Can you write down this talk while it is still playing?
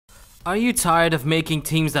Are you tired of making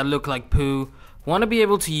teams that look like poo? Want to be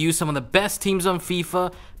able to use some of the best teams on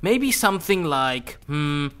FIFA? Maybe something like,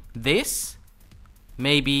 this?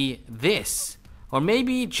 Maybe this? Or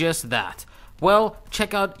maybe just that? Well,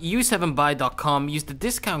 check out u7buy.com. Use the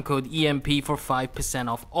discount code EMP for 5%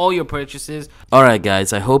 off all your purchases. Alright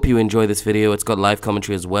guys, I hope you enjoy this video. It's got live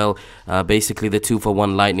commentary as well. Basically the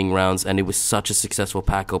 2-for-1 lightning rounds, and it was such a successful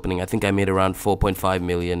pack opening. I think I made around 4.5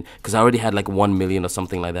 million because I already had like 1 million or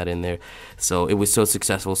something like that in there. So it was so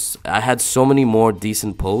successful. I had so many more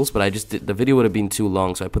decent pulls, but the video would have been too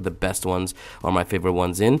long, so I put the best ones or my favorite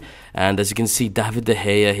ones in. And as you can see, David De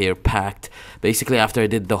Gea here packed. Basically after I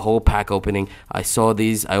did the whole pack opening, I saw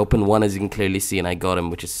these, I opened one as you can clearly see, and I got him,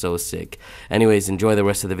 which is so sick. Anyways, enjoy the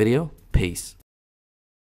rest of the video. Peace.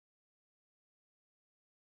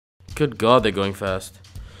 Good God, they're going fast.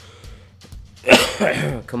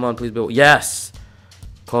 Come on, please, Bill. Yes!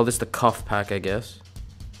 Call this the cuff pack, I guess.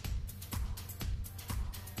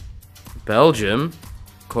 Belgium?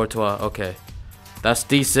 Courtois, okay. That's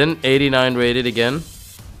decent. 89 rated again.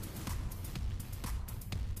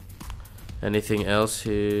 Anything else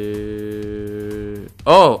here?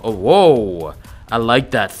 Oh, whoa! I like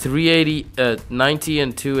that. 380, 90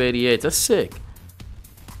 and 288. That's sick.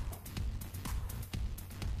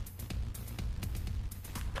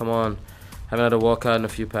 Come on. Haven't had a walkout in a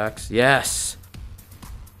few packs. Yes!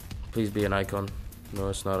 Please be an icon. No,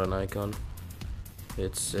 it's not an icon.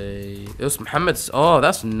 It was Mohamed's. Oh,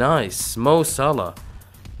 that's nice. Mo Salah.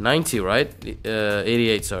 90, right?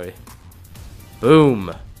 88, sorry.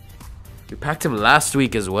 Boom. We packed him last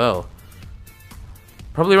week as well.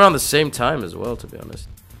 Probably around the same time as well, to be honest.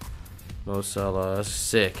 Mo Salah, that's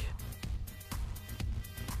sick.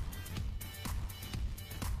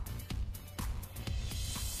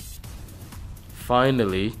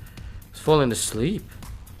 Finally. He's falling asleep.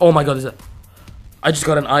 Oh my god, is that... I just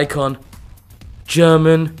got an icon.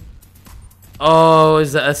 German. Oh,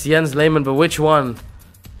 that's Jens Lehmann, but which one?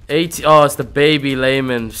 80. Oh, it's the baby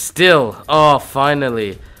Lehmann. Still. Oh,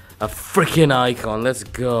 finally. A freaking icon. Let's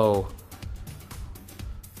go.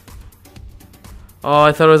 Oh,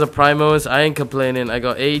 I thought it was a Primos. I ain't complaining. I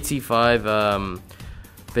got 85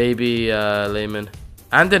 baby Lehmann.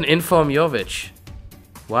 And an Inform Jovic.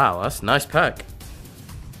 Wow, that's a nice pack.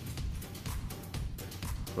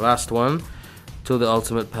 Last one. To the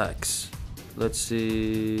ultimate packs. Let's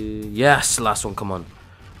see. Yes, last one. Come on.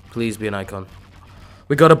 Please be an icon.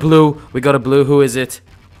 We got a blue. We got a blue. Who is it?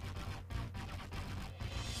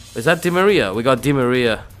 Is that Di Maria? We got Di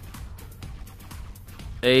Maria.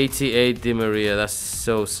 88 Di Maria. That's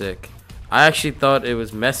so sick. I actually thought it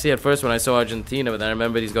was Messi at first when I saw Argentina, but then I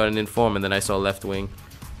remembered he's got an inform, and then I saw left wing.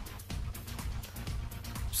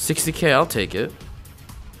 60k, I'll take it.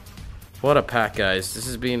 What a pack, guys. This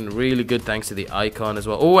has been really good thanks to the icon as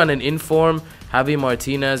well. Oh, and an inform Javi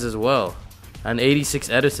Martinez as well. And 86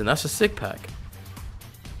 Edison. That's a sick pack.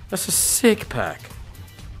 That's a sick pack.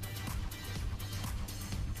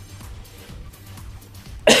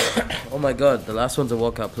 Oh my god, the last one's a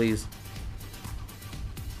walkout, please.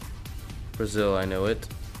 Brazil, I know it.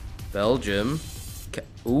 Belgium.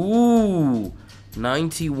 Ooh,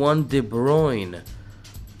 91 De Bruyne.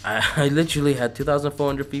 I literally had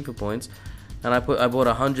 2,400 FIFA points, and I bought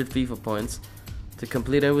 100 FIFA points to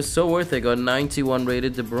complete it. It was so worth it. I got 91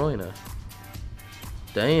 rated De Bruyne.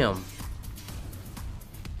 Damn.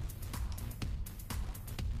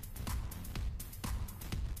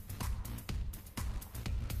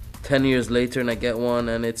 Ten years later and I get one,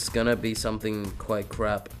 and it's gonna be something quite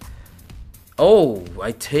crap. Oh,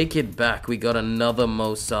 I take it back. We got another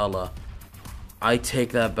Mo Salah. I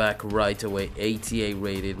take that back right away. 88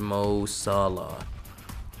 rated Mo Salah.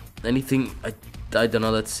 Anything? I don't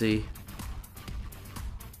know. Let's see.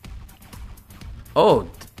 Oh,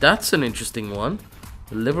 that's an interesting one.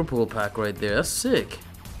 The Liverpool pack right there. That's sick.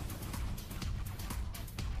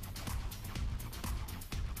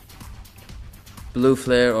 Blue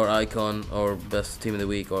Flare or Icon or Best Team of the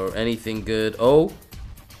Week or anything good. Oh,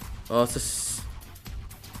 it's just...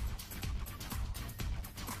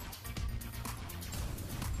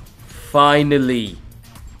 Finally.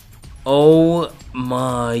 Oh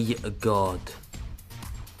my god.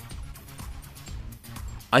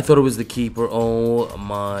 I thought it was the keeper. Oh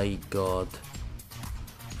my god.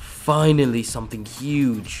 Finally something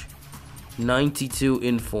huge. 92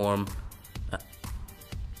 inform.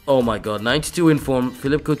 Oh my god, 92 inform,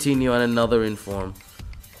 Philippe Coutinho and another inform.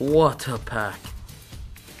 What a pack.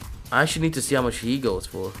 I actually need to see how much he goes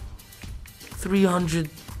for. 300.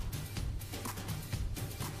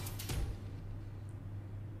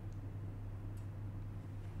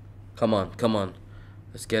 Come on, come on.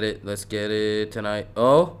 Let's get it tonight.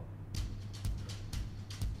 Oh,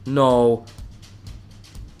 No.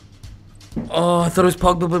 Oh, I thought it was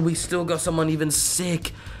Pogba, but we still got someone even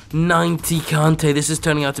sick. 90 Kante. This is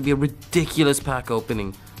turning out to be a ridiculous pack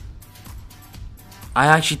opening. I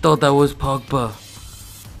actually thought that was Pogba.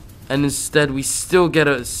 And instead, we still get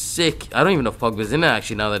a sick... I don't even know if Pogba's in it,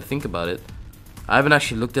 actually, now that I think about it. I haven't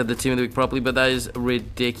actually looked at the team of the week properly, but that is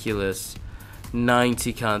ridiculous.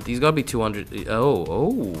 90 Kante. He's got to be 200.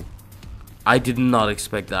 Oh. I did not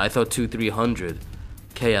expect that. I thought 200-300.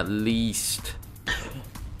 Okay, at least.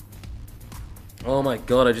 Oh my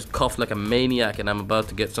god, I just coughed like a maniac and I'm about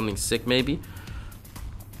to get something sick maybe.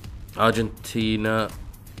 Argentina.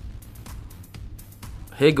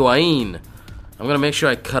 Higuain. I'm gonna make sure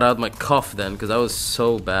I cut out my cough then, because that was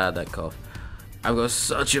so bad, that cough. I've got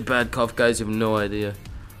such a bad cough, guys, you have no idea.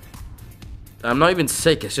 I'm not even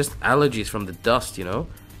sick, it's just allergies from the dust, you know?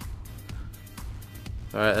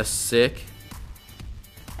 Alright, that's sick.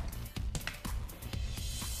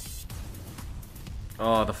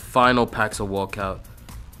 Oh, the final pack's a walkout.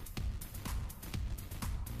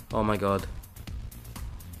 Oh my god.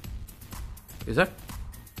 Is that...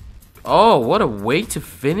 Oh, what a way to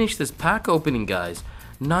finish this pack opening, guys.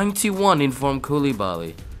 91 Inform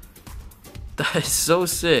Koulibaly. That is so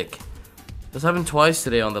sick. This happened twice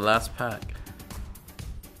today on the last pack.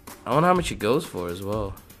 I wonder how much it goes for as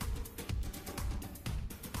well.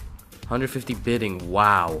 150 bidding.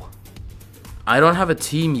 Wow. I don't have a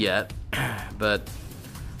team yet, but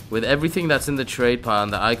with everything that's in the trade pile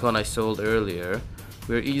and the icon I sold earlier,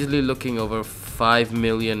 we're easily looking over 5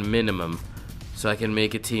 million minimum, so I can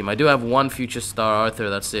make a team. I do have one future star, Arthur,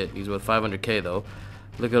 that's it. He's worth 500k though.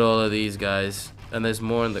 Look at all of these guys. And there's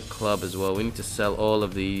more in the club as well. We need to sell all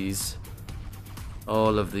of these.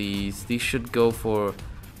 All of these. These should go for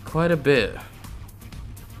quite a bit.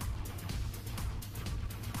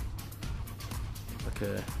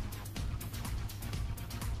 Okay.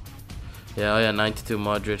 Yeah, oh yeah, 92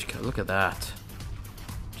 Modric. Look at that.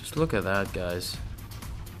 Just look at that, guys.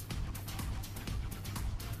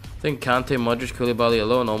 I think Kante, Modric, Koulibaly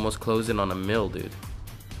alone almost closing on a mil, dude.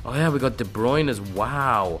 Oh yeah, we got De Bruyne as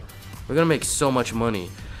wow. We're gonna make so much money.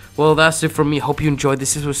 Well, that's it from me. Hope you enjoyed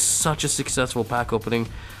this. This was such a successful pack opening.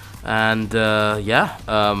 And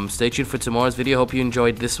yeah, stay tuned for tomorrow's video. Hope you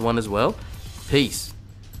enjoyed this one as well. Peace.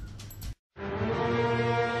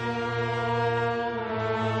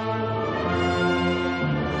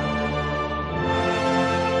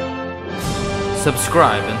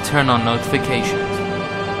 Subscribe and turn on notifications.